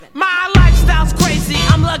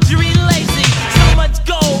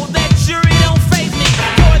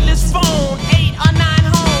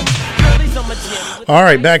All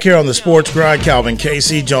right, back here on the Sports Grind, Calvin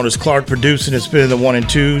Casey, Jonas Clark producing and spinning the 1 and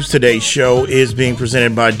 2s. Today's show is being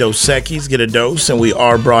presented by Dos Equis. Get a dose, and we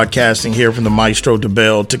are broadcasting here from the Maestro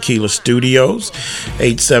Dobel Tequila Studios.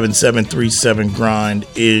 877-37-GRIND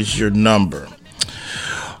is your number.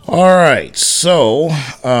 All right, so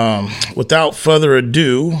without further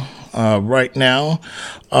ado, right now,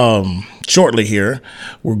 shortly here,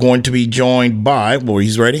 we're going to be joined by,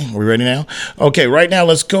 he's ready. Are we ready now? Okay, right now,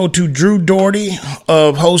 let's go to Drew Dougherty,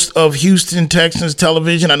 host of Houston Texans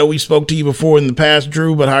Television. I know we spoke to you before in the past,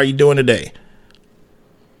 Drew, but how are you doing today?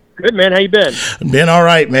 Good, man. How you been? Been all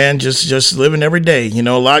right, man. Just living every day. You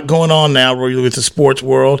know, a lot going on now with the sports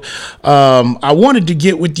world. I wanted to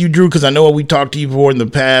get with you, Drew, because I know we talked to you before in the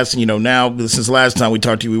past. And, now, since last time we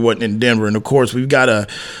talked to you, we wasn't in Denver. And, of course, we've got a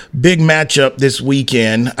big matchup this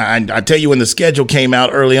weekend. I tell you, when the schedule came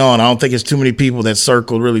out early on, I don't think it's too many people that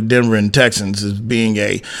circled really Denver and Texans as being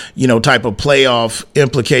a, type of playoff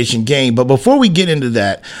implication game. But before we get into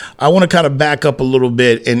that, I want to kind of back up a little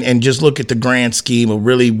bit and just look at the grand scheme of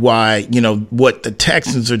really why, what the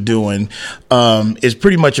Texans are doing is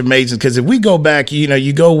pretty much amazing. Because if we go back,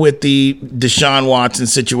 you go with the Deshaun Watson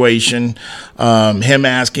situation, him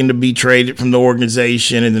asking to be traded from the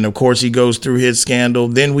organization. And then, of course, he goes through his scandal.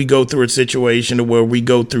 Then we go through a situation where we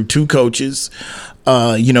go through two coaches,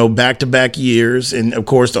 back-to-back years. And, of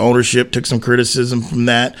course, the ownership took some criticism from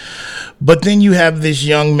that. But then you have this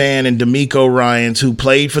young man in D'Amico Ryans who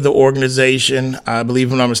played for the organization. I believe,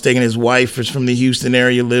 if I'm not mistaken, his wife is from the Houston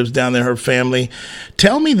area, lives down there, her family.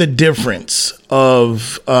 Tell me the difference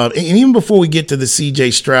of, and even before we get to the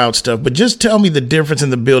C.J. Stroud stuff, but just tell me the difference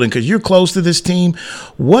in the building, because you're close to this team.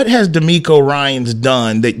 What has D'Amico Ryans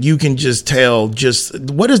done that you can just tell,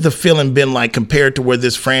 what has the feeling been like compared to where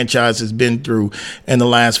this franchise has been through in the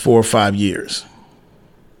last 4 or 5 years?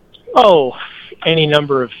 Oh, any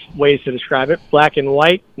number of ways to describe it. Black and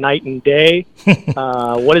white, night and day.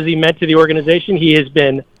 What has he meant to the organization? He has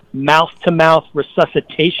been mouth-to-mouth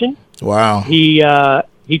resuscitation. Wow. He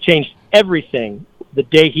changed everything the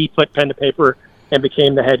day he put pen to paper and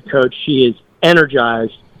became the head coach. He is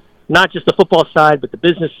energized, not just the football side, but the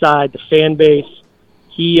business side, the fan base.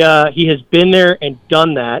 He has been there and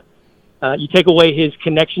done that. You take away his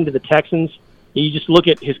connection to the Texans, you just look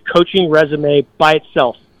at his coaching resume by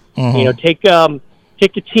itself. Mm-hmm.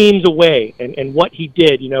 Take the teams away and what he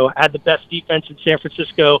did. Had the best defense in San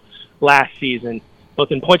Francisco last season,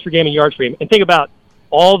 both in points per game and yards per game. And think about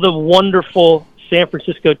all the wonderful San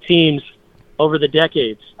Francisco teams over the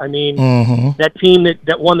decades. I mean, that team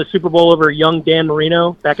that won the Super Bowl over young Dan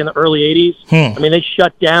Marino back in the early 80s. I mean, they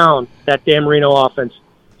shut down that Dan Marino offense.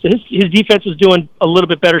 So his defense was doing a little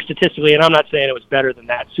bit better statistically, and I'm not saying it was better than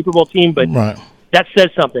that Super Bowl team, but that says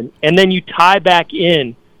something. And then you tie back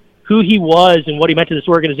in who he was and what he meant to this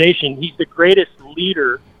organization. He's the greatest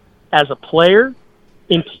leader as a player.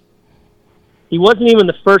 He wasn't even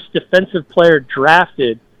the first defensive player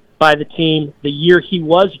drafted by the team the year he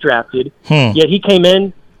was drafted, yet he came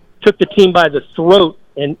in, took the team by the throat,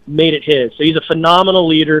 and made it his. So he's a phenomenal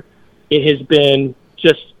leader. It has been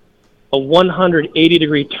just a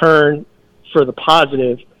 180-degree turn for the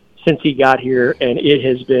positive since he got here, and it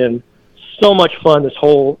has been so much fun this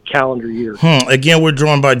whole calendar year. Again, we're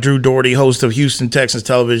joined by Drew Dougherty, host of Houston Texans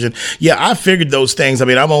Television. Yeah, I figured those things. I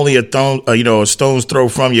mean, I'm only a stone's throw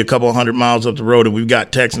from you, a couple 100 miles up the road, and we've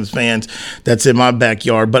got Texans fans that's in my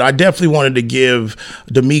backyard. But I definitely wanted to give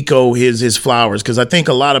D'Amico his flowers, because I think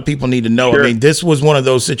a lot of people need to know. Sure. I mean, this was one of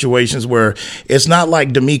those situations where it's not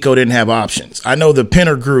like D'Amico didn't have options. I know the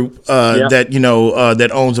Penner Group that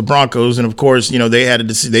owns the Broncos, and of course,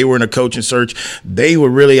 they were in a coaching search. They were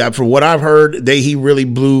really, for what I've heard, he really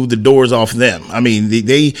blew the doors off them. I mean,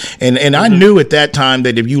 I knew at that time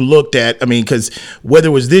that if you looked at, because whether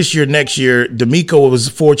it was this year, next year, D'Amico was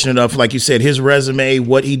fortunate enough, like you said, his resume,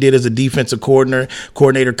 what he did as a defensive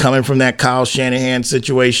coordinator coming from that Kyle Shanahan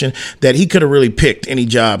situation, that he could have really picked any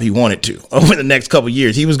job he wanted to over the next couple of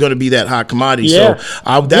years. He was going to be that hot commodity. Yeah.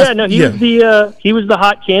 He was the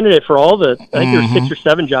hot candidate for all the, I think there were 6 or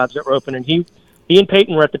 7 jobs that were open, and he and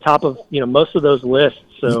Peyton were at the top of most of those lists.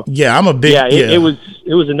 So yeah, I'm a big it was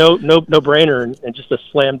a no brainer and just a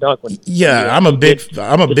slam dunk. I'm a big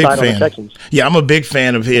fan. Yeah, I'm a big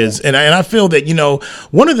fan of his, and I feel that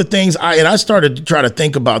one of the things I started to try to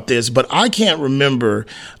think about this, but I can't remember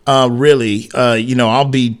really. I'll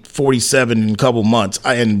be 47 in a couple months.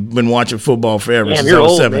 And been watching football forever since I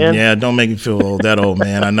was 7. Man. Yeah, don't make me feel that old,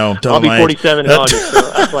 man. I know. I'll be 47 in August,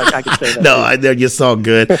 so I feel like I can say that. No, you're all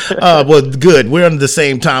good. Well, good. We're on the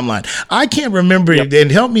same timeline. I can't remember.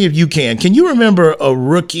 Yep. And help me if you can. Can you remember a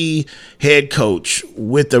rookie head coach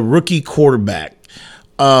with a rookie quarterback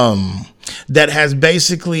that has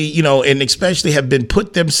basically, and especially have been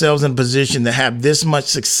put themselves in a position to have this much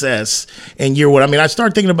success in year one. I mean, I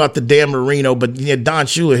start thinking about the Dan Marino, but Don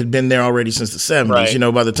Shula had been there already since the 70s,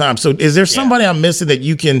 right. By the time. So is there somebody I'm missing that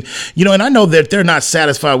you can, and I know that they're not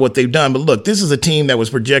satisfied with what they've done, but look, this is a team that was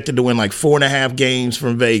projected to win like 4.5 games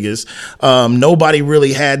from Vegas. Nobody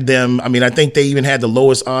really had them. I mean, I think they even had the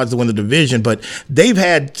lowest odds to win the division, but they're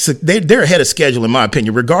ahead of schedule, in my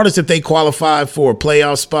opinion, regardless if they qualify for a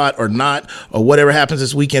playoff spot or not, or whatever happens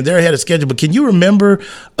this weekend. They're ahead of schedule. But can you remember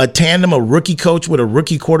a tandem, a rookie coach with a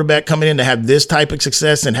rookie quarterback coming in to have this type of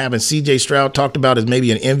success and having C.J. Stroud talked about as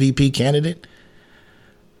maybe an MVP candidate?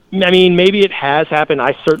 I mean, maybe it has happened.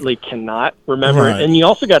 I certainly cannot remember Right. it. And you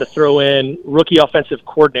also got to throw in rookie offensive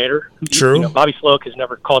coordinator. True. Bobby Sloak has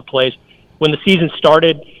never called plays. When the season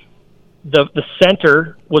started, the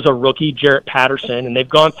center was a rookie, Jarrett Patterson, and they've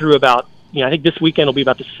gone through about, I think this weekend will be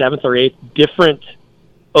about the 7th or 8th different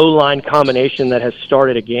O-line combination that has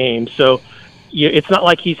started a game. So it's not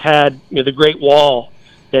like he's had the great wall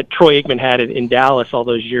that Troy Aikman had in Dallas all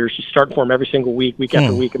those years, just starting for him every single week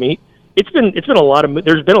after week. I mean, it's been a lot of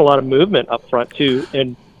there's been a lot of movement up front too,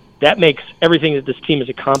 and that makes everything that this team has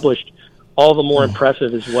accomplished all the more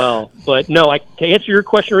impressive as well. But no, to answer your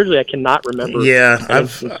question originally, I cannot remember. Yeah,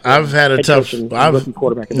 I've had a tough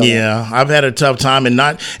I've had a tough time,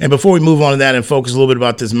 and before we move on to that and focus a little bit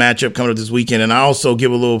about this matchup coming up this weekend, and I also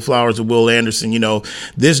give a little flowers to Will Anderson.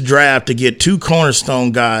 This draft to get 2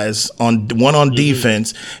 cornerstone guys on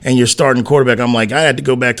defense and your starting quarterback. I'm like, I had to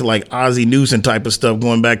go back to like Ozzie Newsome type of stuff,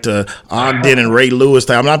 going back to Ogden and Ray Lewis.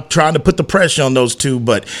 I'm not trying to put the pressure on those two,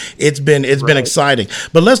 but it's been exciting.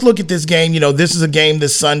 But let's look at this game. This is a game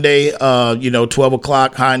this Sunday, 12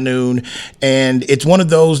 o'clock, high noon. And it's one of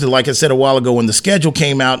those that, like I said a while ago, when the schedule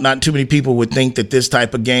came out, not too many people would think that this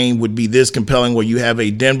type of game would be this compelling where you have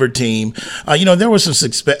a Denver team. There were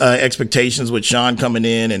some expectations with Sean coming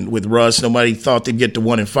in and with Russ. Nobody thought they'd get to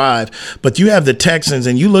 1-5. But you have the Texans,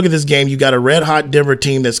 and you look at this game, you got a red-hot Denver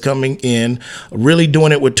team that's coming in, really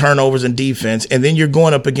doing it with turnovers and defense. And then you're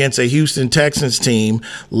going up against a Houston Texans team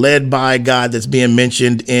led by a guy that's being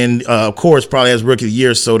mentioned in of course, probably has Rookie of the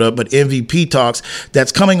Year sewed up, but MVP talks,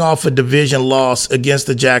 that's coming off a division loss against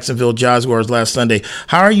the Jacksonville Jaguars last Sunday.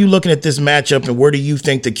 How are you looking at this matchup, and where do you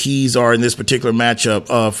think the keys are in this particular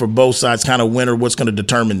matchup for both sides, kind of winner, what's going to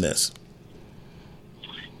determine this?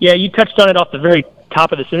 Yeah, you touched on it off the very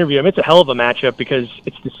top of this interview. I mean, it's a hell of a matchup because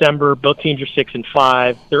it's December. Both teams are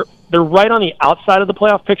 6-5. They're right on the outside of the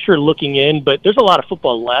playoff picture looking in, but there's a lot of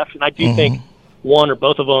football left, and I do think one or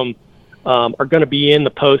both of them are going to be in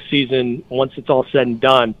the postseason once it's all said and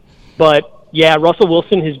done. But, yeah, Russell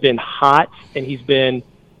Wilson has been hot, and he's been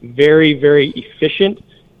very, very efficient.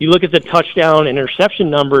 You look at the touchdown and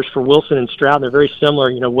interception numbers for Wilson and Stroud, they're very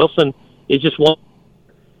similar. Wilson is just one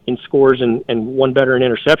in scores and one better in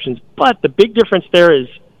interceptions. But the big difference there is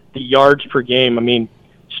the yards per game. I mean,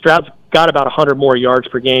 Stroud's got about 100 more yards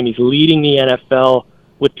per game. He's leading the NFL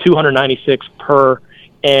with 296 per.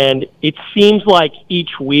 And it seems like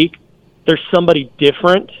each week there's somebody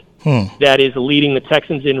different that is leading the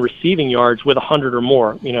Texans in receiving yards with 100 or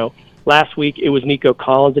more. Last week it was Nico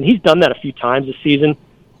Collins, and he's done that a few times this season.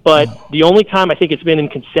 But the only time I think it's been in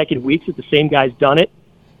consecutive weeks that the same guy's done it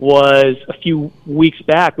was a few weeks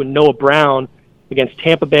back when Noah Brown against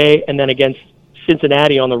Tampa Bay and then against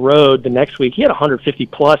Cincinnati on the road the next week. He had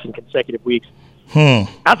 150-plus in consecutive weeks.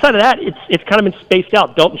 Outside of that, it's kind of been spaced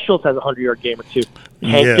out. Dalton Schultz has a 100-yard game or two.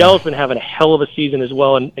 Hank Dell's been having a hell of a season as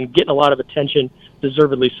well and getting a lot of attention,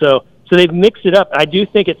 deservedly so. So they've mixed it up. I do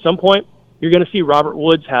think at some point you're going to see Robert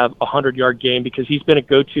Woods have a 100-yard game because he's been a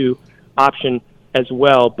go-to option as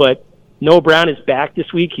well. But Noah Brown is back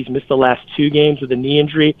this week. He's missed the last 2 games with a knee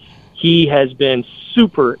injury. He has been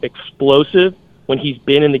super explosive when he's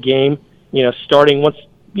been in the game. Starting once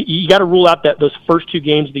you got to rule out that those first 2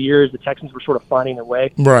 games of the year as the Texans were sort of finding their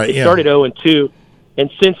way. Right. They started 0-2, and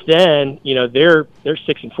since then, they're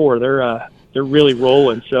 6-4. They're really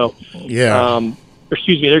rolling. So they're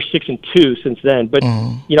 6-2 since then. But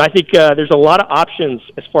I think there's a lot of options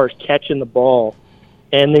as far as catching the ball,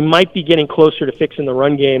 and they might be getting closer to fixing the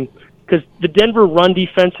run game because the Denver run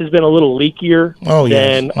defense has been a little leakier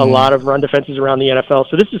than a lot of run defenses around the NFL.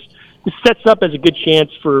 So this sets up as a good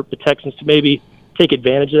chance for the Texans to maybe take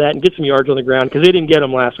advantage of that and get some yards on the ground because they didn't get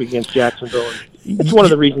them last week against Jacksonville. It's one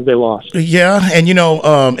of the reasons they lost. Yeah, and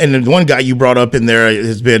and the one guy you brought up in there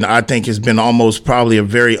I think has been almost probably a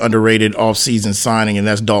very underrated offseason signing, and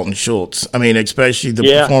that's Dalton Schultz. I mean, especially the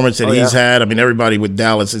performance that he's had. I mean, everybody with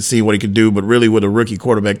Dallas has seen what he could do, but really with a rookie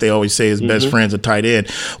quarterback, they always say his best friend's a tight end.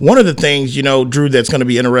 One of the things, Drew, that's going to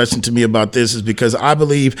be interesting to me about this is because I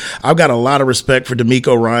believe I've got a lot of respect for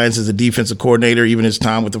DeMeco Ryans as a defensive coordinator, even his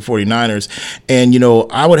time with the 49ers. And,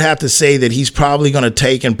 I would have to say that he's probably going to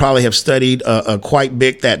take and probably have studied quite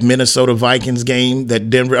big that Minnesota Vikings game that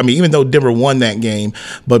Denver, I mean, even though Denver won that game,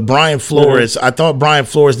 but Brian Flores, I thought Brian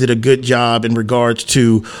Flores did a good job in regards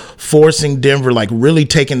to forcing Denver, like really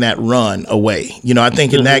taking that run away. I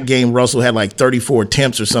think in that game, Russell had like 34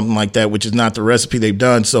 attempts or something like that, which is not the recipe they've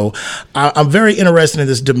done. So I'm very interested in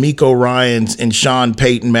this DeMeco Ryans and Sean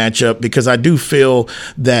Payton matchup because I do feel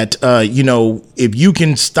that, if you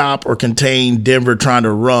can stop or contain Denver trying to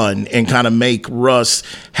run and kind of make Russ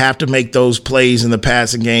have to make those plays in the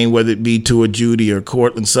passing game, whether it be to a Judy or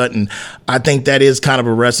Cortland Sutton, I think that is kind of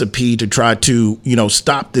a recipe to try to,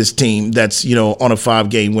 stop this team that's, on a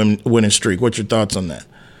 5-game winning streak. What's your thoughts on that?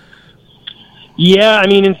 Yeah, I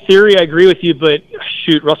mean, in theory, I agree with you, but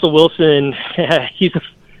shoot, Russell Wilson,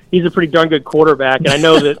 he's a pretty darn good quarterback, and I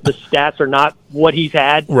know that the stats are not what he's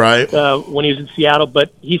had right when he was in Seattle,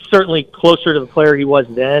 but he's certainly closer to the player he was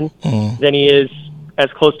then than he is as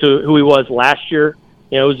close to who he was last year.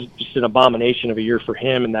 It was just an abomination of a year for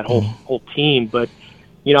him and that whole team. But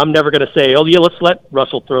I'm never going to say, oh yeah, let's let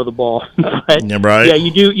Russell throw the ball. But yeah,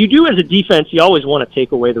 you do as a defense. You always want to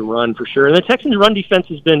take away the run for sure. And the Texans' run defense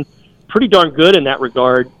has been pretty darn good in that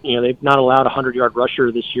regard. They've not allowed a 100-yard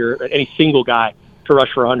rusher this year, any single guy to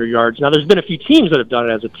rush for 100 yards. Now, there's been a few teams that have done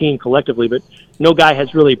it as a team collectively, but no guy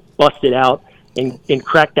has really busted out and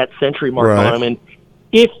cracked that century mark on them. And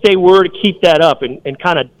if they were to keep that up and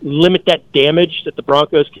kind of limit that damage that the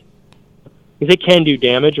Broncos can, because they can do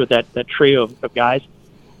damage with that trio of guys,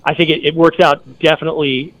 I think it works out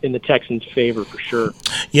definitely in the Texans' favor for sure.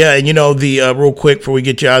 Yeah, and the real quick before we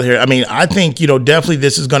get you out of here, I mean, I think definitely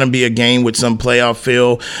this is going to be a game with some playoff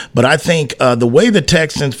feel, but I think the way the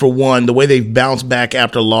Texans, for one, the way they've bounced back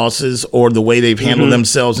after losses or the way they've handled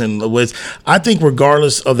themselves in the list, I think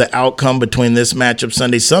regardless of the outcome between this matchup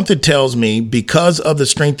Sunday, something tells me because of the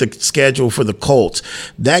strength of schedule for the Colts,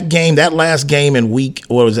 that last game in week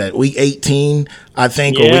 18. I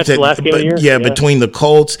think, it's the last game of the year. Yeah, between the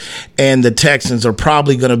Colts and the Texans are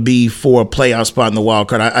probably going to be for a playoff spot in the wild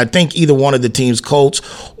card. I think either one of the teams, Colts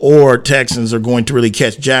or Texans, are going to really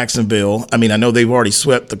catch Jacksonville. I mean, I know they've already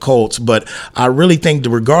swept the Colts, but I really think that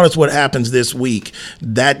regardless of what happens this week,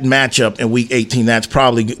 that matchup in week 18,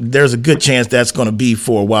 there's a good chance that's going to be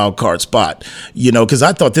for a wild card spot. Because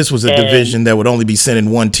I thought this was a division that would only be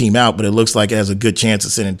sending one team out, but it looks like it has a good chance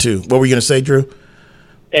of sending two. What were you going to say, Drew?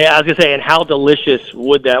 Yeah, I was going to say, and how delicious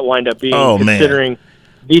would that wind up being, considering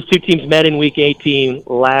these two teams met in Week 18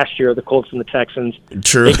 last year, the Colts and the Texans.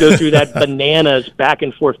 True. They go through that bananas back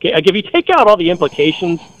and forth game. Like, if you take out all the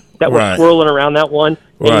implications that were swirling around that one,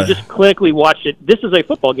 and you just clinically watched it, this is a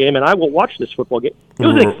football game, and I will watch this football game. It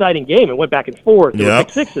was an exciting game. It went back and forth. There were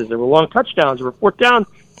pick sixes. There were long touchdowns. There were fourth down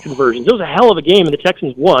conversions. It was a hell of a game, and the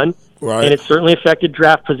Texans won, and it certainly affected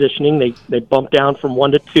draft positioning. They bumped down from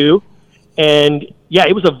 1 to 2. And, yeah,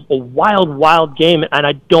 it was a wild, wild game, and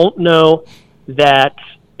I don't know that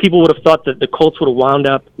people would have thought that the Colts would have wound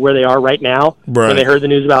up where they are right now when they heard the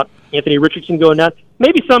news about Anthony Richardson going down.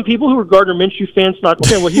 Maybe some people who were Gardner Minshew fans thought,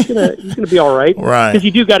 okay, well, he's gonna be all right. Because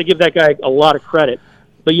you do got to give that guy a lot of credit.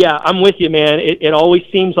 But, yeah, I'm with you, man. It always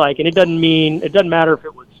seems like, and it doesn't matter if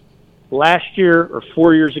it was last year or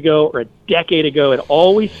 4 years ago or a decade ago, it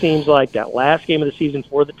always seems like that last game of the season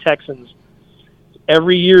for the Texans,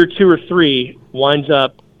 every year, 2 or 3, winds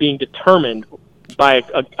up being determined by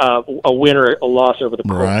a win or a loss over the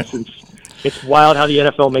Colts. It's wild how the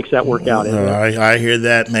NFL makes that work out. I hear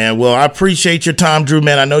that, man. Well, I appreciate your time, Drew,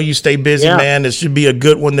 man. I know you stay busy, man. This should be a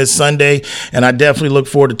good one this Sunday, and I definitely look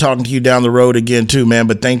forward to talking to you down the road again, too, man.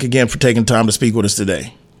 But thank you again for taking time to speak with us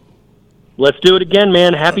today. Let's do it again,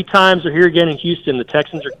 man. Happy times are here again in Houston. The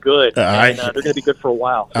Texans are good, and they're going to be good for a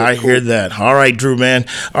while. So hear that. All right, Drew, man.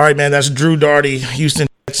 All right, man. That's Drew Dougherty, Houston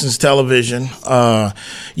Texans television. We'll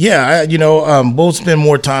spend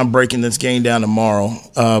more time breaking this game down tomorrow,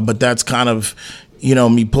 but that's kind of,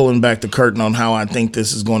 me pulling back the curtain on how I think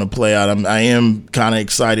this is going to play out. I am kind of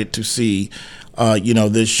excited to see,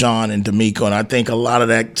 this Sean and DeMeco, and I think a lot of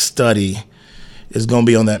that study is going to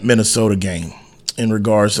be on that Minnesota game in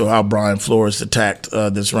regards to how Brian Flores attacked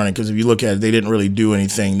this running. Because if you look at it, they didn't really do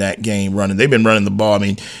anything that game running. They've been running the ball. I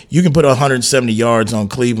mean, you can put 170 yards on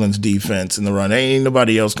Cleveland's defense in the run. Ain't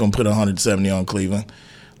nobody else going to put 170 on Cleveland.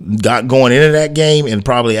 got going into that game and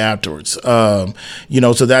probably afterwards. So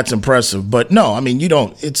that's impressive. But no, I mean,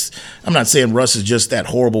 I'm not saying Russ is just that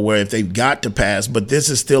horrible where if they've got to pass, but this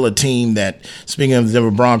is still a team that, speaking of the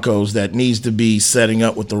Denver Broncos, that needs to be setting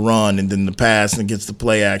up with the run and then the pass and gets the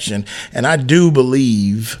play action. And I do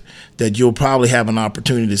believe that you'll probably have an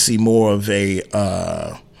opportunity to see more of a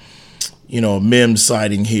Mims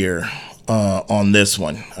sighting here on this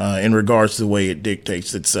one in regards to the way it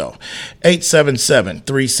dictates itself.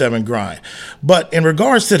 877-37-GRIND. But in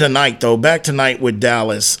regards to tonight, though, back tonight with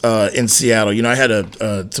Dallas in Seattle, I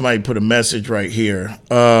had somebody put a message right here.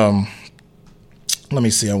 Let me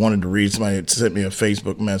see. I wanted to read. Somebody had sent me a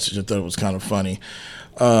Facebook message. I thought it was kind of funny.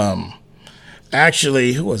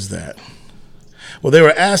 Actually, who was that? Well, they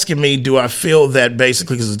were asking me, do I feel that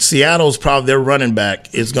basically, because Seattle's probably their running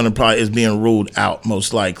back is being ruled out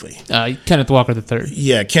most likely. Kenneth Walker III.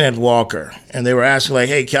 Yeah, Kenneth Walker. And they were asking like,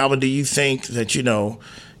 hey, Calvin, do you think that,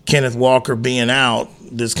 Kenneth Walker being out,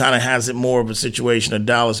 this kind of has it more of a situation of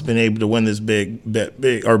Dallas being able to win this big.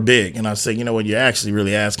 And I say, you know what, you're actually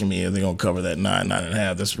really asking me if they're going to cover that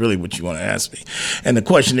 9.5. That's really what you want to ask me. And the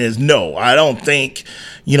question is, no, I don't think,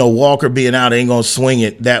 Walker being out ain't going to swing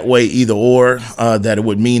it that way either or, that it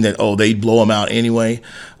would mean that, they'd blow him out anyway.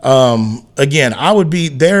 Again, I would be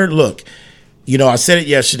there. Look, I said it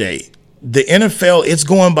yesterday. The NFL, it's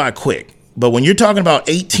going by quick. But when you're talking about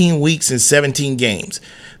 18 weeks and 17 games,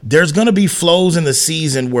 there's going to be flows in the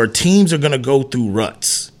season where teams are going to go through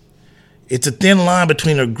ruts. It's a thin line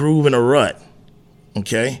between a groove and a rut.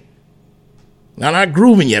 Okay? Now, not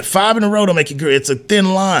grooving yet. 5 in a row to make it groove. It's a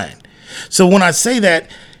thin line. So when I say that,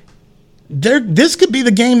 this could be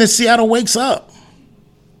the game that Seattle wakes up.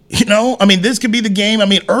 This could be the game.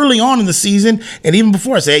 Early on in the season, and even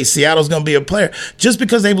before I say, hey, Seattle's going to be a player, just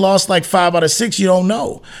because they've lost like 5 out of 6, you don't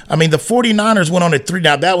know. The 49ers went on at 3.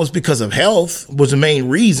 Now, that was because of health was the main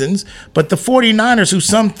reasons. But the 49ers, who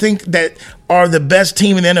some think that are the best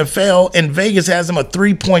team in the NFL, and Vegas has them a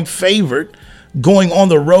 3-point favorite going on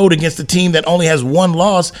the road against a team that only has 1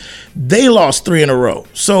 loss, they lost 3 in a row.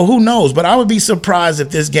 So who knows? But I would be surprised if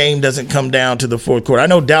this game doesn't come down to the fourth quarter. I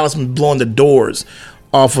know Dallas has been blowing the doors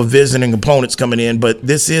off of visiting opponents coming in, but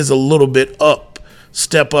this is a little bit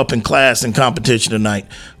step up in class and competition tonight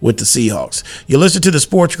with the Seahawks. You listen to the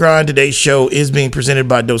Sports Grind. Today's show is being presented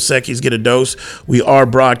by Dos Equis. Get a dose. We are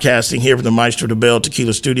broadcasting here from the Maestro de Bell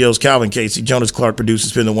Tequila Studios. Calvin Casey, Jonas Clark produces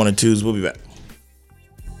Spin the 1 and 2s. We'll be back.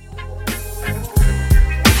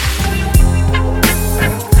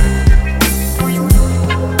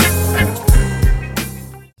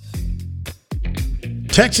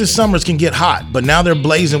 Texas summers can get hot, but now they're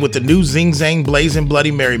blazing with the new Zing Zang Blazing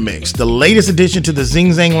Bloody Mary Mix. The latest addition to the Zing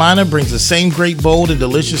Zang lineup brings the same great, bold, and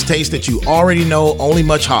delicious taste that you already know, only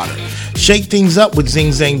much hotter. Shake things up with Zing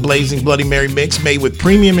Zang Blazing Bloody Mary Mix, made with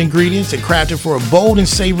premium ingredients and crafted for a bold and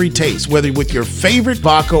savory taste, whether with your favorite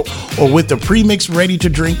vodka or with the pre-mixed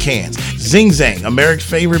ready-to-drink cans. Zing Zang, America's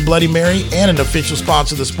favorite Bloody Mary and an official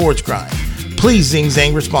sponsor of the Sports Grind. Please Zing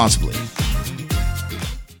Zang responsibly.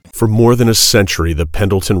 For more than a century, the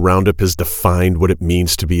Pendleton Roundup has defined what it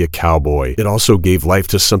means to be a cowboy. It also gave life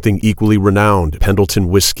to something equally renowned, Pendleton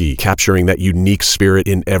whiskey, capturing that unique spirit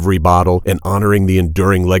in every bottle and honoring the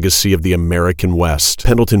enduring legacy of the American West.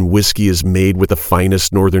 Pendleton whiskey is made with the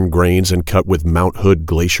finest northern grains and cut with Mount Hood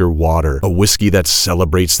Glacier water, a whiskey that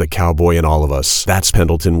celebrates the cowboy in all of us. That's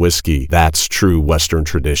Pendleton whiskey. That's true Western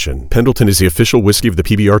tradition. Pendleton is the official whiskey of the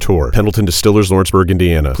PBR Tour. Pendleton Distillers, Lawrenceburg,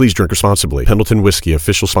 Indiana. Please drink responsibly. Pendleton whiskey,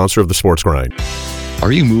 official sponsor of the Sports Grind.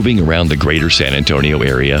 Are you moving around the greater San Antonio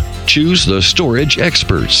area? Choose the storage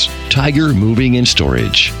experts, Tiger Moving and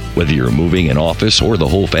Storage. Whether you're moving an office or the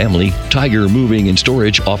whole family, Tiger Moving and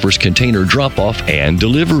Storage offers container drop-off and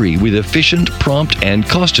delivery with efficient, prompt, and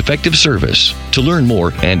cost-effective service. To learn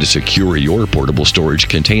more and to secure your portable storage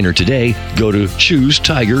container today, go to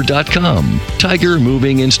ChooseTiger.com. Tiger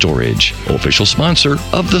Moving and Storage, official sponsor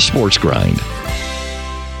of the Sports Grind.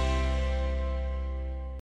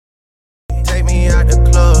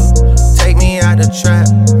 The trap,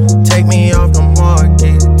 take me off the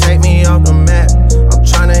market, take me off the map. I'm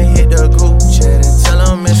tryna hit the group chat and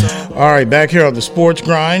tell them it's all right, back here on the Sports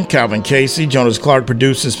Grind, Calvin Casey, Jonas Clark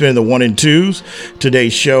produces Spin the 1 and 2s.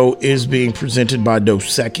 Today's show is being presented by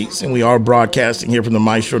Dos Equis, and we are broadcasting here from the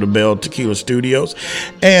Maestro de Bell Tequila Studios.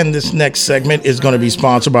 And this next segment is going to be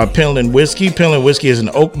sponsored by Penland Whiskey. Penland Whiskey is an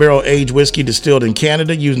oak barrel aged whiskey distilled in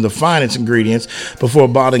Canada using the finest ingredients before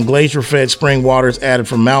bottling glacier-fed spring waters added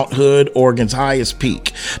from Mount Hood, Oregon's highest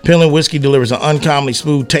peak. Penland Whiskey delivers an uncommonly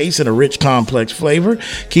smooth taste and a rich, complex flavor.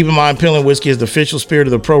 Keep in mind, Penland Whiskey is the official spirit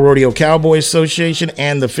of the Pro Rodeo Ontario Cowboy Association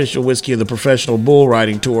and the official whiskey of the Professional Bull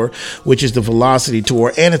Riding Tour, which is the Velocity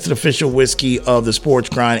Tour, and it's an official whiskey of the Sports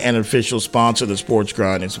Grind and an official sponsor of the Sports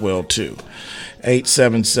Grind as well, too.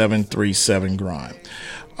 877-37-GRIND.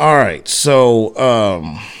 All right, so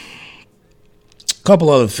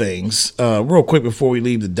couple other things real quick before we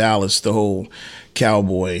leave the Dallas, the whole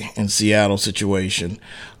Cowboy and Seattle situation.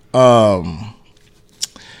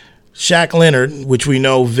 Shaq Leonard, which we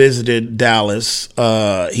know visited Dallas,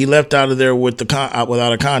 he left out of there with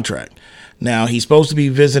without a contract. Now, he's supposed to be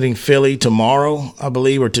visiting Philly tomorrow, I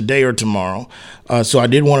believe, or today or tomorrow. So I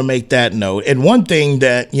did want to make that note. And one thing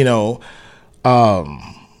that,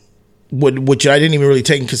 which I didn't even really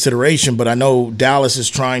take in consideration, but I know Dallas is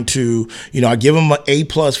trying to, I give them an A+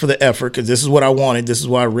 for the effort because this is what I wanted. This is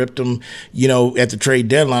why I ripped them, at the trade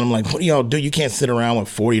deadline. I'm like, what do y'all do? You can't sit around with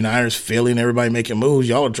 49ers, Philly, and everybody making moves.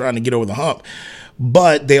 Y'all are trying to get over the hump.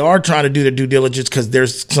 But they are trying to do their due diligence because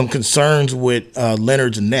there's some concerns with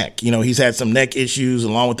Leonard's neck. He's had some neck issues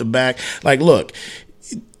along with the back. Like, look,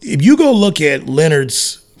 if you go look at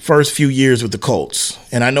Leonard's first few years with the Colts,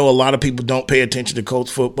 and I know a lot of people don't pay attention to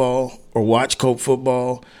Colts football or watch Colts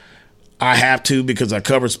football. I have to because I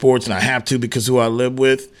cover sports, and I have to because who I live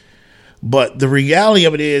with. But the reality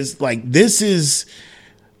of it is,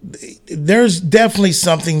 there's definitely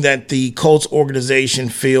something that the Colts organization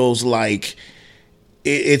feels like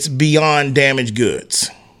it's beyond damaged goods.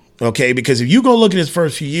 Okay, because if you go look at his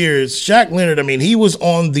first few years, Shaq Leonard, he was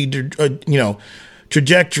on the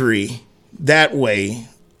trajectory that way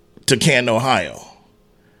to Canton, Ohio.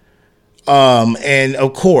 And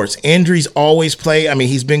of course, injuries always play.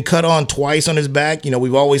 He's been cut on twice on his back.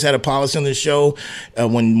 We've always had a policy on this show.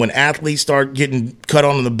 When athletes start getting cut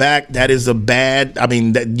on the back, that is a bad.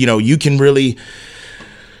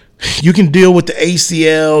 You can deal with the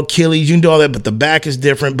ACL, Achilles, you can do all that, but the back is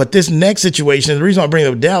different. But this next situation, the reason I bring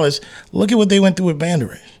up Dallas, look at what they went through with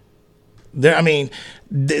Banderich. They're going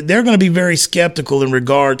to be very skeptical in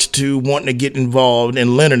regards to wanting to get involved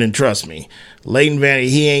in Leonard, and trust me, Leighton Vander,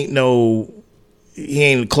 he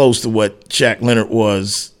ain't close to what Shaq Leonard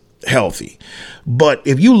was healthy. But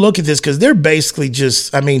if you look at this, because they're basically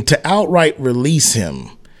just, to outright release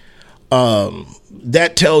him,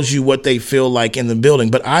 that tells you what they feel like in the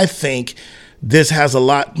building. But I think this has a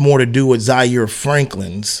lot more to do with Zaire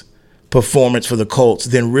Franklin's performance for the Colts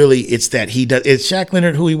than really it's that he does. Is Shaq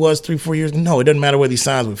Leonard who he was 3-4 years ago? No, it doesn't matter whether he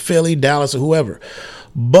signs with Philly, Dallas, or whoever.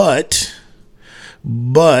 But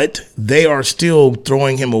they are still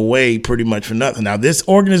throwing him away pretty much for nothing. Now, this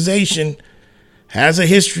organization has a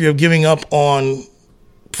history of giving up on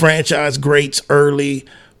franchise greats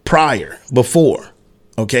before.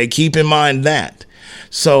 Okay, keep in mind that.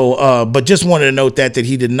 So, but just wanted to note that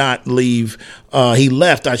he did not leave. He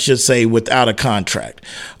left, I should say, without a contract.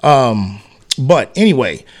 But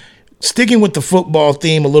anyway, sticking with the football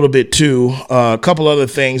theme a little bit too. A couple other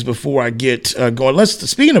things before I get going.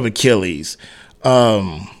 Speaking of Achilles,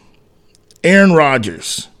 Aaron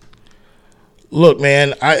Rodgers. Look,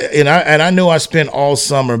 man, I know I spent all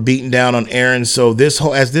summer beating down on Aaron. So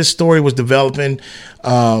as this story was developing,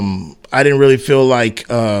 I didn't really feel like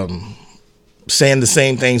saying the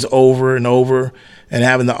same things over and over and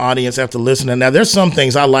having the audience have to listen. And now there's some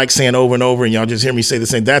things I like saying over and over, and y'all just hear me say the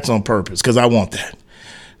same. That's on purpose because I want that.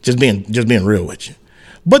 Just being real with you.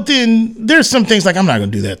 But then there's some things like I'm not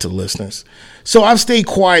going to do that to the listeners. So I've stayed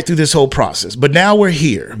quiet through this whole process. But now we're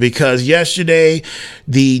here because yesterday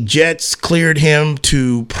the Jets cleared him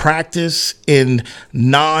to practice in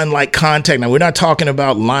contact. Now, we're not talking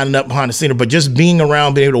about lining up behind the center, but just being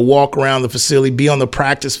around, being able to walk around the facility, be on the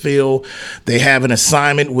practice field. They have an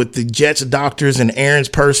assignment with the Jets doctors and Aaron's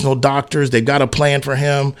personal doctors. They've got a plan for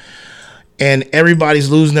him. And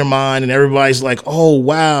everybody's losing their mind and everybody's like, oh,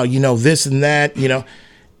 wow, this and that,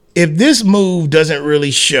 If this move doesn't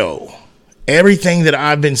really show everything that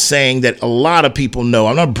I've been saying that a lot of people know,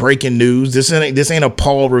 I'm not breaking news. This ain't a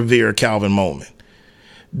Paul Revere Calvin moment.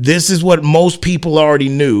 This is what most people already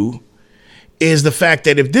knew, is the fact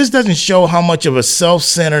that if this doesn't show how much of a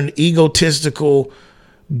self-centered, egotistical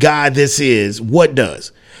guy this is, what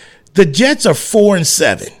does? The Jets are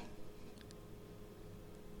 4-7.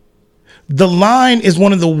 The line is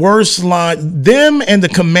one of the worst lines. Them and the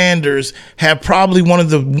Commanders have probably one of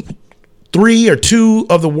the 3 or 2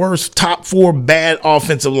 of the worst top 4 bad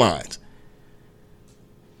offensive lines.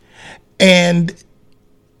 And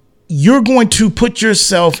you're going to put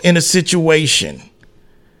yourself in a situation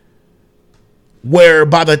where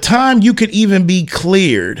by the time you could even be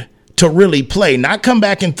cleared to really play, not come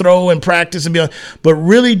back and throw and practice and but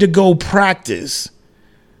really to go practice,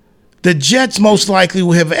 the Jets most likely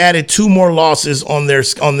will have added 2 more losses on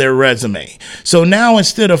their resume. So now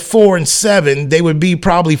instead of 4-7, they would be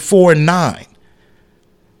probably 4-9.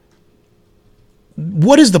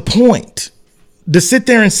 What is the point? To sit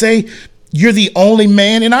there and say you're the only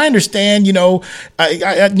man? And I understand,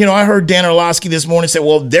 I heard Dan Orlovsky this morning say,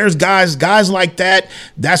 well, there's guys like that.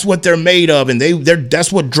 That's what they're made of, and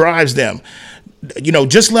that's what drives them.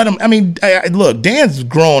 Just let him. I mean, look, Dan's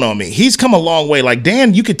grown on me. He's come a long way. Like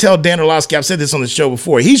Dan, you could tell Dan Orlovsky, I've said this on the show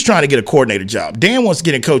before, he's trying to get a coordinator job. Dan wants to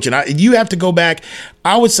get in coaching. You have to go back.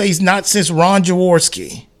 I would say he's not since Ron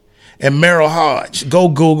Jaworski and Merrill Hodge. Go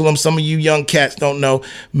Google them. Some of you young cats don't know.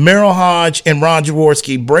 Merrill Hodge and Ron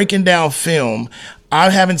Jaworski breaking down film. I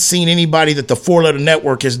haven't seen anybody that the 4-letter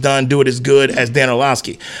network has done do it as good as Dan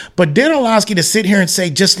Orlovsky. But Dan Orlovsky to sit here and say,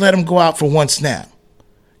 just let him go out for one snap.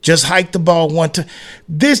 Just hike the ball one time.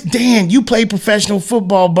 Dan, you play professional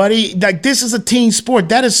football, buddy. Like, this is a team sport.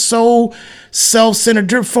 That is so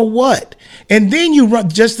self-centered. For what? And then you run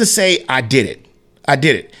just to say, I did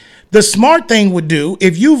it. The smart thing would do,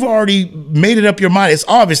 if you've already made it up your mind, it's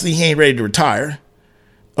obviously he ain't ready to retire.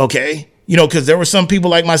 Okay? Because there were some people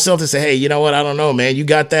like myself that say, hey, you know what? I don't know, man. You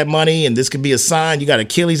got that money and this could be a sign. You got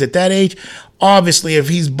Achilles at that age. Obviously, if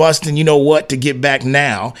he's busting, to get back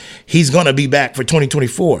now, he's going to be back for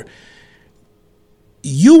 2024.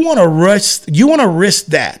 You want to risk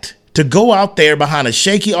that to go out there behind a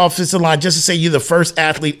shaky offensive line just to say you're the first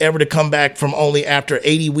athlete ever to come back from only after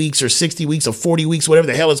 80 weeks or 60 weeks or 40 weeks, whatever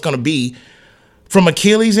the hell it's going to be, from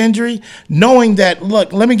Achilles injury, knowing that,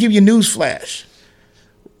 look, let me give you a news flash.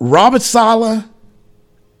 Robert Saleh,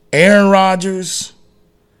 Aaron Rodgers,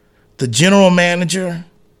 the general manager,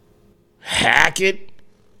 Hackett,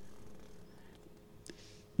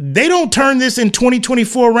 they don't turn this in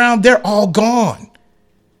 2024 around, they're all gone.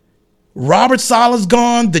 Robert Saleh's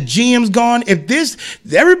gone, the GM's gone.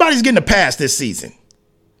 Everybody's getting a pass this season.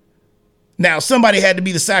 Now, somebody had to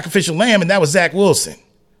be the sacrificial lamb, and that was Zach Wilson,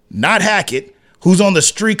 not Hackett, who's on the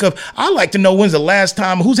streak of, I'd like to know when's the last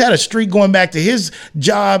time, who's had a streak going back to his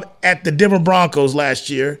job at the Denver Broncos last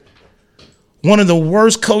year. One of the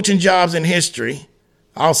worst coaching jobs in history.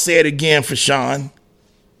 I'll say it again for Sean.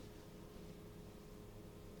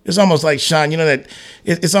 It's almost like, Sean, that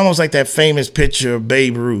it's almost like that famous picture of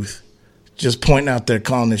Babe Ruth just pointing out there,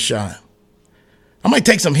 calling this shot. I might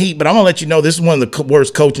take some heat, but I'm going to let you know this is one of the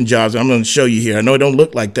worst coaching jobs I'm going to show you here. I know it don't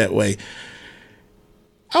look like that way.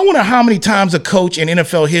 I wonder how many times a coach in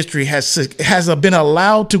NFL history has been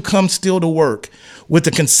allowed to come still to work with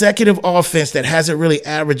a consecutive offense that hasn't really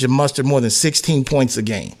averaged and mustered more than 16 points a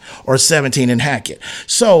game or 17 in Hackett.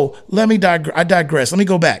 So I digress. Let me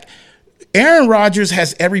go back. Aaron Rodgers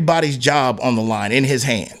has everybody's job on the line in his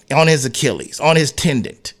hand, on his Achilles, on his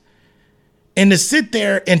tendon. And to sit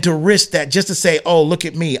there and to risk that just to say, oh, look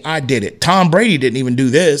at me, I did it. Tom Brady didn't even do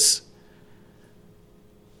this.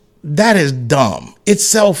 That is dumb. It's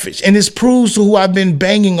selfish. And this proves who I've been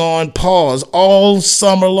banging on pause all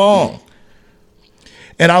summer long.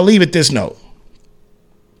 And I'll leave it this note.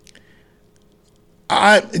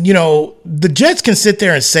 The Jets can sit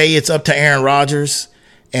there and say it's up to Aaron Rodgers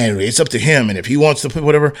and it's up to him. And if he wants to put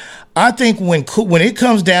whatever, I think when it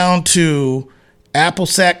comes down to apple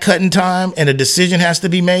sack cutting time and a decision has to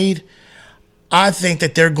be made, I think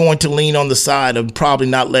that they're going to lean on the side of probably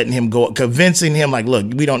not letting him go, convincing him like, look,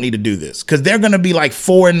 we don't need to do this. Because they're going to be like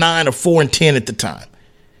 4-9 or 4-10 at the time.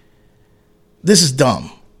 This is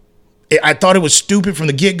dumb. I thought it was stupid from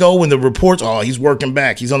the get-go when the reports, oh, he's working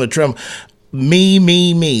back. He's on the treadmill.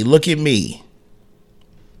 Me. Look at me.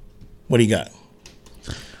 What do you got?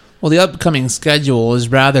 Well, the upcoming schedule is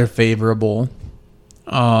rather favorable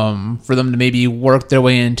for them to maybe work their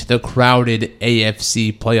way into the crowded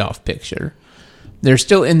AFC playoff picture. They're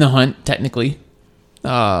still in the hunt, technically.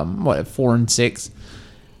 4-6.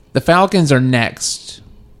 The Falcons are next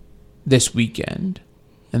this weekend.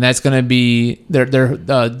 And that's going to be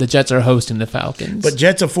the Jets are hosting the Falcons. But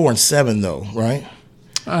Jets are 4-7 though, right?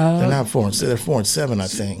 They're not 4-6. They're 4-7, I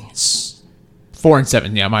think.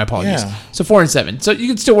 4-7. Yeah, my apologies. Yeah. So 4-7. So you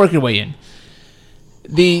can still work your way in.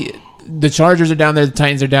 The Chargers are down there. The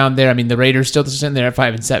Titans are down there. I mean, the Raiders still sitting there at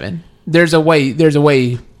 5-7. There's a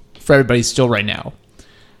way for everybody still right now.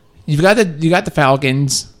 You got the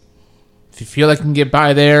Falcons. If you feel like you can get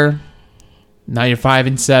by there, now you're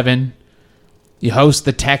 5-7. You host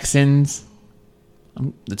the Texans.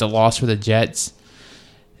 It's a loss for the Jets.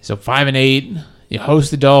 So 5-8. You host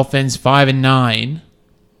the Dolphins, 5-9.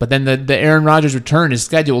 But then the Aaron Rodgers return is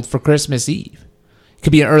scheduled for Christmas Eve. It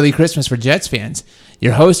could be an early Christmas for Jets fans.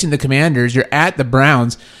 You're hosting the Commanders. You're at the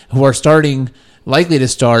Browns, who are likely to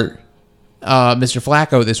start Mr.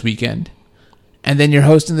 Flacco this weekend. and then you're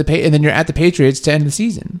hosting and then you're at the Patriots to end the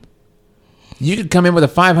season. You could come in with a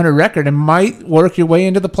 500 record and might work your way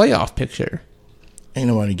into the playoff picture. Ain't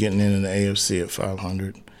nobody getting in the AFC at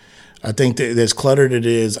 500. I think that as cluttered it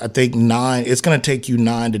is, I think 9. It's going to take you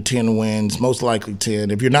 9 to 10 wins, most likely 10.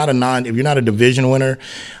 If you're not a division winner,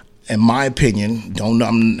 in my opinion, don't know.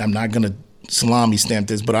 I'm not going to salami stamp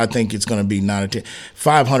this, but I think it's going to be 9 or 10.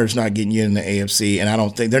 500 is not getting you in the AFC, and I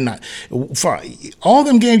don't think they're not. For all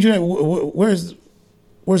them games, where's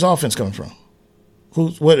offense coming from?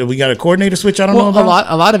 We got a coordinator switch? I don't know about?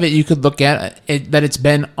 A lot of it you could look at that it's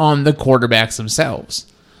been on the quarterbacks themselves.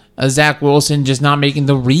 Zach Wilson just not making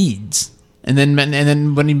the reads, and then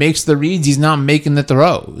when he makes the reads, he's not making the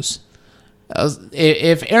throws.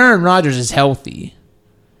 If Aaron Rodgers is healthy,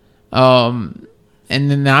 and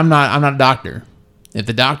then I'm not a doctor. If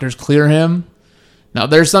the doctors clear him, now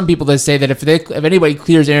there's some people that say that if anybody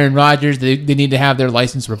clears Aaron Rodgers, they need to have their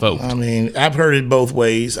license revoked. I mean, I've heard it both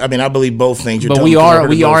ways. I mean, I believe both things. But we are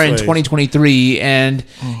in 2023, and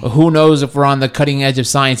who knows if we're on the cutting edge of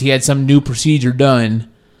science. He had some new procedure done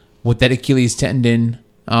with that Achilles tendon.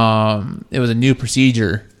 It was a new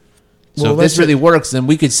procedure. So if this really works, then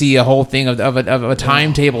we could see a whole thing of a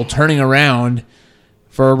timetable turning around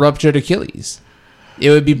for a ruptured Achilles.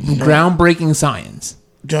 It would be groundbreaking science.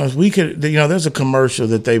 Jones, we could, there's a commercial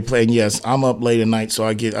that they play, and yes, I'm up late at night, so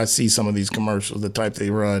I see some of these commercials, the type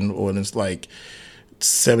they run, when it's like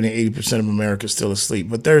 70-80% of America is still asleep.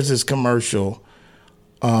 But there's this commercial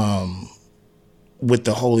with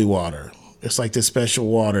the holy water. It's like this special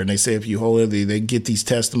water, and they say if you hold it, they get these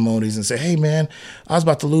testimonies and say, "Hey, man, I was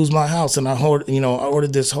about to lose my house, and I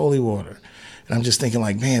ordered this holy water." And I'm just thinking,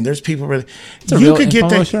 like, man, there's people really. You could get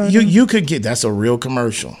that. You could get that's a real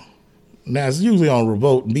commercial. Now it's usually on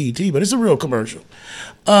Revolt and BT, but it's a real commercial.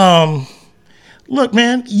 Look,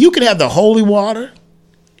 man, you could have the holy water.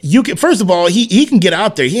 You can, first of all, he can get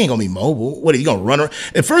out there. He ain't gonna be mobile. What are you gonna run around?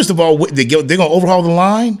 And first of all, they're gonna overhaul the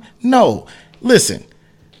line? No. Listen.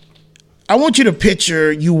 I want you to picture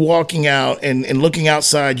you walking out and looking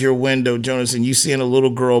outside your window, Jonas, and you seeing a little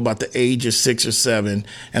girl about the age of 6 or 7.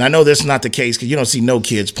 And I know that's not the case because you don't see no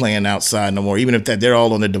kids playing outside no more, even if they're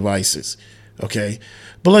all on their devices, okay?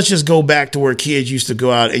 But let's just go back to where kids used to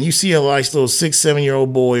go out, and you see a nice little 6,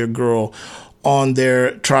 7-year-old boy or girl on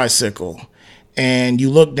their tricycle. And you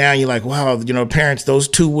look down, you're like, wow, parents, those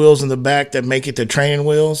 2 wheels in the back that make it the training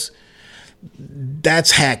wheels,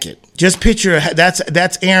 that's Hackett. Just picture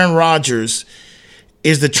that's Aaron Rodgers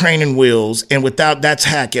is the training wheels, and without that's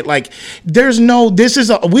Hackett. Like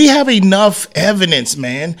we have enough evidence,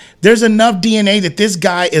 man. There's enough DNA that this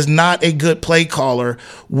guy is not a good play caller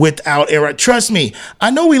without Aaron. Trust me, I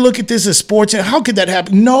know we look at this as sports and how could that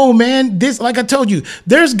happen? No, man. This, like I told you,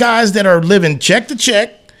 there's guys that are living check to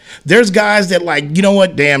check. There's guys that like, you know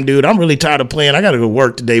what, damn, dude, I'm really tired of playing. I got to go to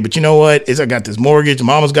work today. But you know what? I got this mortgage.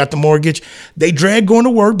 Mama's got the mortgage. They dread going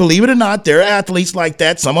to work. Believe it or not, there are athletes like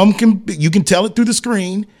that. Some of them you can tell it through the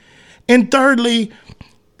screen. And thirdly,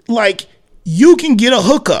 like, you can get a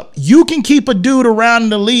hookup. You can keep a dude around in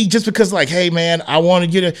the league just because, like, hey, man, I want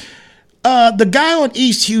to get the guy on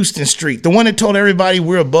East Houston Street, the one that told everybody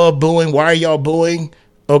we're above booing. Why are y'all booing?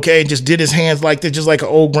 Okay, and just did his hands like that, just like an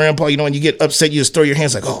old grandpa. And you get upset, you just throw your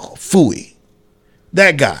hands like, oh, phooey.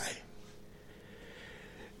 That guy.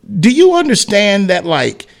 Do you understand that,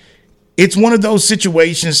 like, it's one of those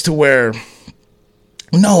situations to where,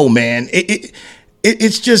 no, man,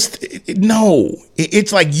 it's just, no.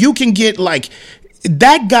 It's like you can get, like,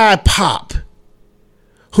 that guy Pop,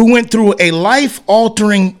 who went through a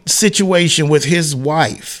life-altering situation with his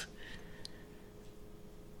wife,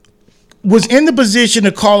 was in the position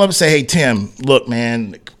to call up and say, hey, Tim, look,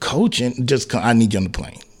 man, coaching, I need you on the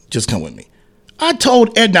plane. Just come with me. I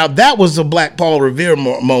told Ed, now that was a Black Paul Revere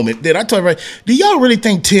moment. I told everybody, do y'all really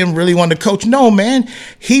think Tim really wanted to coach? No, man.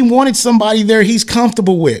 He wanted somebody there he's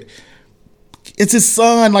comfortable with. It's his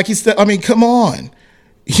son. Like he said, I mean, come on.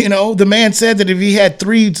 The man said that if he had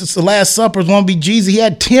 3 Last Suppers, one would be Jesus. He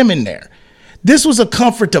had Tim in there. This was a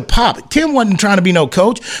comfort to Pop. Tim wasn't trying to be no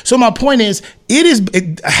coach. So my point is,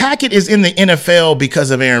 Hackett is in the NFL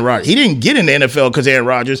because of Aaron Rodgers. He didn't get in the NFL because of Aaron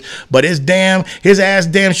Rodgers, but his ass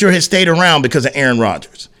damn sure has stayed around because of Aaron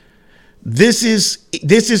Rodgers. This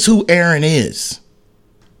is who Aaron is.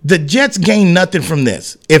 The Jets gain nothing from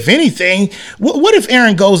this. If anything, what if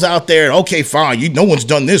Aaron goes out there, okay, fine, no one's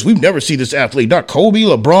done this. We've never seen this athlete, not Kobe,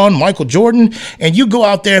 LeBron, Michael Jordan, and you go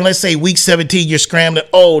out there and let's say week 17, you're scrambling,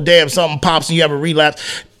 oh, damn, something pops and you have a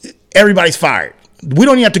relapse. Everybody's fired. We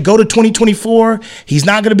don't even have to go to 2024. He's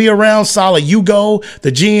not going to be around. Saleh, you go.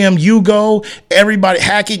 The GM, you go. Everybody,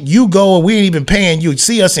 Hackett, you go. And we ain't even paying you.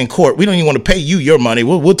 See us in court. We don't even want to pay you your money.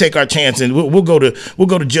 We'll take our chance and we'll go to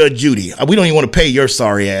Judge Judy. We don't even want to pay your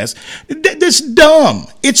sorry ass. This dumb.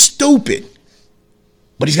 It's stupid.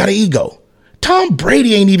 But he's got an ego. Tom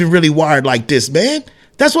Brady ain't even really wired like this, man.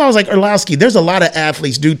 That's why I was like, Orlowski, there's a lot of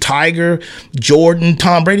athletes, dude. Tiger, Jordan,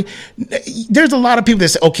 Tom Brady. There's a lot of people that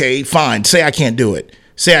say, okay, fine, say I can't do it.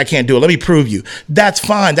 Say I can't do it. Let me prove you. That's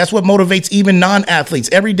fine. That's what motivates even non-athletes,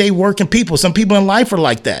 everyday working people. Some people in life are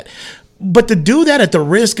like that. But to do that at the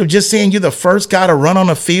risk of just saying you're the first guy to run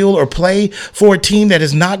on a field or play for a team that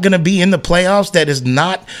is not going to be in the playoffs, that is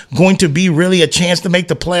not going to be really a chance to make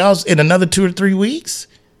the playoffs in another 2 or 3 weeks?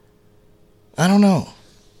 I don't know.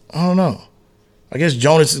 I guess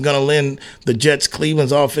Jonas is going to lend the Jets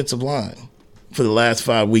Cleveland's offensive line for the last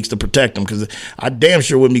 5 weeks to protect them, because I damn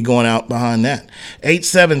sure wouldn't be going out behind that.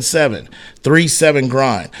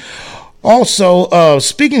 877-37-GRIND. Also,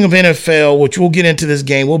 speaking of NFL, which we'll get into this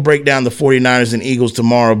game, we'll break down the 49ers and Eagles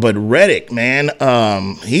tomorrow, but Reddick, man,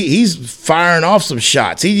 he's firing off some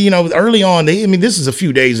shots. He, early on, this is a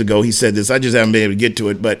few days ago he said this. I just haven't been able to get to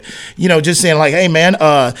it, but, just saying like, hey, man,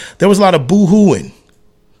 there was a lot of boo-hooing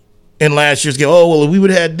in last year's game. Oh, well, we would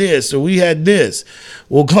have had this or we had this.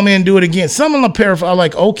 We'll come in and do it again. Some of them are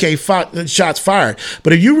like, okay, shots fired.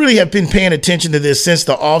 But if you really have been paying attention to this since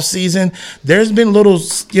the offseason, there's been little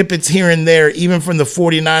snippets here and there, even from the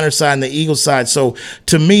 49ers side and the Eagles side. So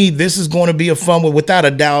to me, this is going to be a fun one, without a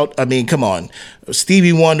doubt. I mean, come on.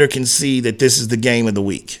 Stevie Wonder can see that this is the game of the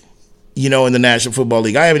week, in the National Football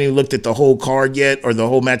League. I haven't even looked at the whole card yet or the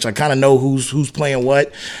whole match. I kind of know who's playing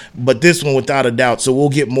what, but this one without a doubt. So we'll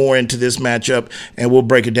get more into this matchup and we'll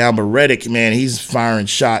break it down. But Reddick, man, he's firing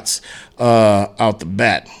shots out the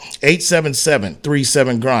bat.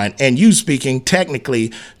 877-37-GRIND. And you speaking,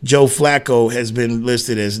 technically, Joe Flacco has been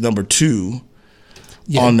listed as number 2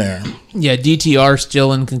 on there. Yeah, DTR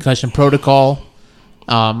still in concussion protocol.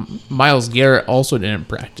 Myles Garrett also didn't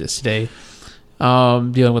practice today.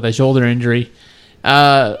 Dealing with a shoulder injury.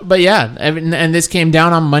 But yeah, and this came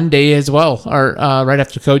down on Monday as well, or right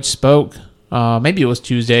after Coach spoke. Maybe it was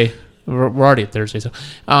Tuesday. We're already at Thursday, so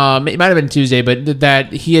it might have been Tuesday, but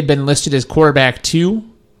that he had been listed as quarterback 2,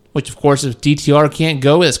 which of course if DTR can't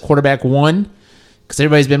go, it's quarterback 1, because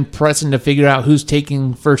everybody's been pressing to figure out who's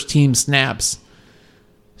taking first team snaps.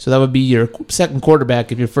 So that would be your second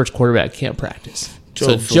quarterback if your first quarterback can't practice.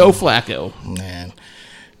 Joe Flacco. Man.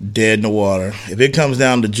 Dead in the water. If it comes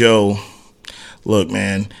down to Joe, look,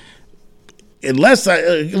 man, and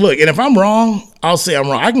if I'm wrong, I'll say I'm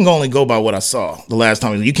wrong. I can only go by what I saw the last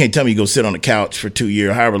time. You can't tell me you go sit on the couch for 2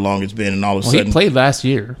 years, however long it's been, and all of a sudden. He played last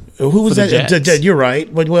year. Who was that? You're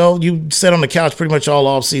right. But, you sat on the couch pretty much all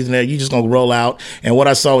offseason there. You just going to roll out. And what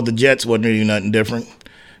I saw with the Jets wasn't really nothing different.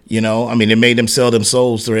 It made them sell them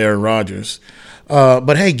souls to Aaron Rodgers.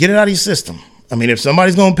 But, hey, get it out of your system. If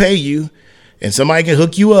somebody's going to pay you, and somebody can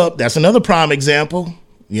hook you up, that's another prime example.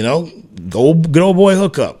 Go good old boy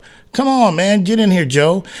hookup. Come on, man. Get in here,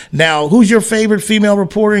 Joe. Now, who's your favorite female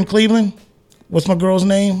reporter in Cleveland? What's my girl's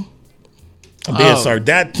name? That's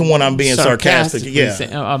the one I'm being sarcastic.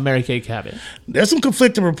 Yeah. Mary Kay Cabot. There's some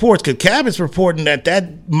conflicting reports, because Cabot's reporting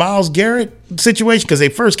that Myles Garrett situation, because they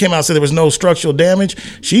first came out and said there was no structural damage.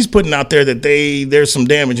 She's putting out there that there's some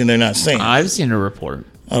damage and they're not saying. I've seen her report.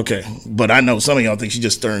 Okay, but I know some of y'all think she's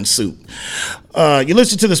just stirring soup. You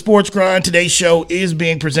listen to the Sports Grind. Today's show is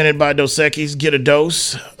being presented by Dos Equis. Get a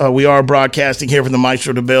dose. We are broadcasting here from the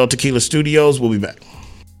Maestro de Bell Tequila Studios. We'll be back.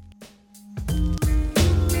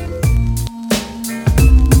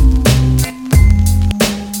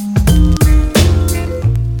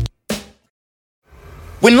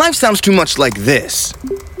 When life sounds too much like this,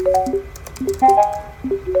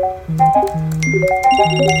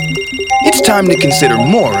 it's time to consider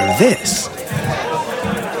more of this.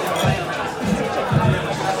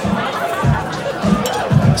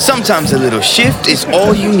 Sometimes a little shift is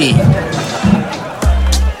all you need.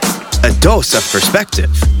 A dose of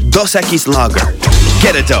perspective. Dos Equis Lager.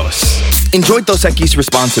 Get a dose. Enjoy Dos Equis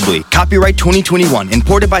responsibly. Copyright 2021.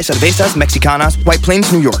 Imported by Cervezas Mexicanas, White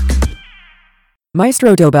Plains, New York.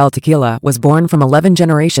 Maestro Dobel Tequila was born from 11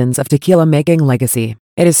 generations of tequila-making legacy.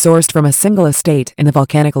 It is sourced from a single estate in the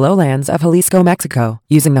volcanic lowlands of Jalisco, Mexico,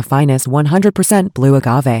 using the finest 100% blue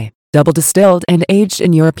agave. Double distilled and aged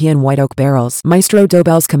in European white oak barrels, Maestro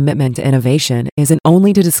Dobel's commitment to innovation isn't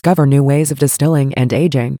only to discover new ways of distilling and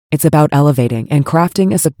aging, it's about elevating and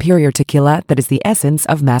crafting a superior tequila that is the essence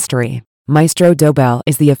of mastery. Maestro Dobel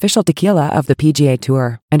is the official tequila of the PGA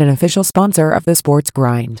Tour and an official sponsor of the Sports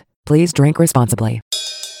Grind. Please drink responsibly.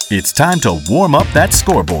 It's time to warm up that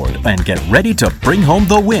scoreboard and get ready to bring home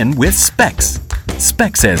the win with Specs.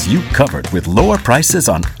 Specs has you covered with lower prices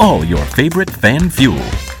on all your favorite fan fuel.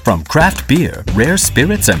 From craft beer, rare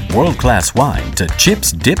spirits, and world-class wine to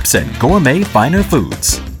chips, dips, and gourmet finer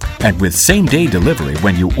foods. And with same-day delivery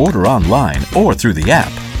when you order online or through the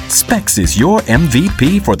app, Specs is your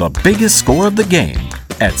MVP for the biggest score of the game.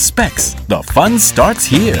 At Specs, the fun starts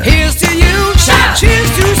here. Here's to you,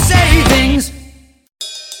 cheers to savings.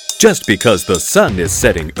 Just because the sun is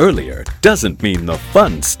setting earlier doesn't mean the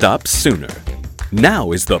fun stops sooner.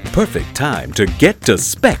 Now is the perfect time to get to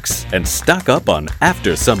Specs and stock up on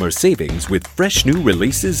after-summer savings with fresh new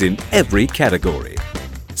releases in every category.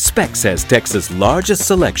 Specs has Texas' largest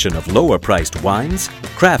selection of lower-priced wines,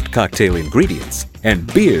 craft cocktail ingredients,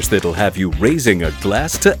 and beers that'll have you raising a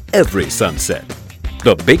glass to every sunset.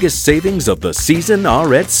 The biggest savings of the season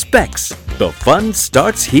are at Specs. The fun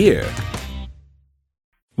starts here.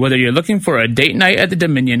 Whether you're looking for a date night at the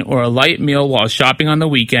Dominion or a light meal while shopping on the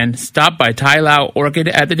weekend, stop by Thai Lao Orchid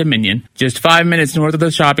at the Dominion. Just 5 minutes north of the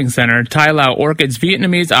shopping center, Thai Lao Orchid's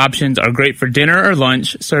Vietnamese options are great for dinner or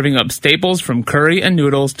lunch, serving up staples from curry and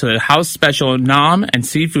noodles to house special nam and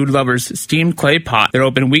seafood lovers' steamed clay pot. They're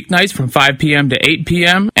open weeknights from 5 p.m. to 8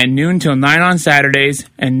 p.m. and noon till 9 on Saturdays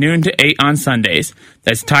and noon to 8 on Sundays.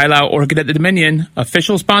 That's Thai Lao Orchid at the Dominion,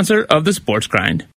 official sponsor of the Sports Grind.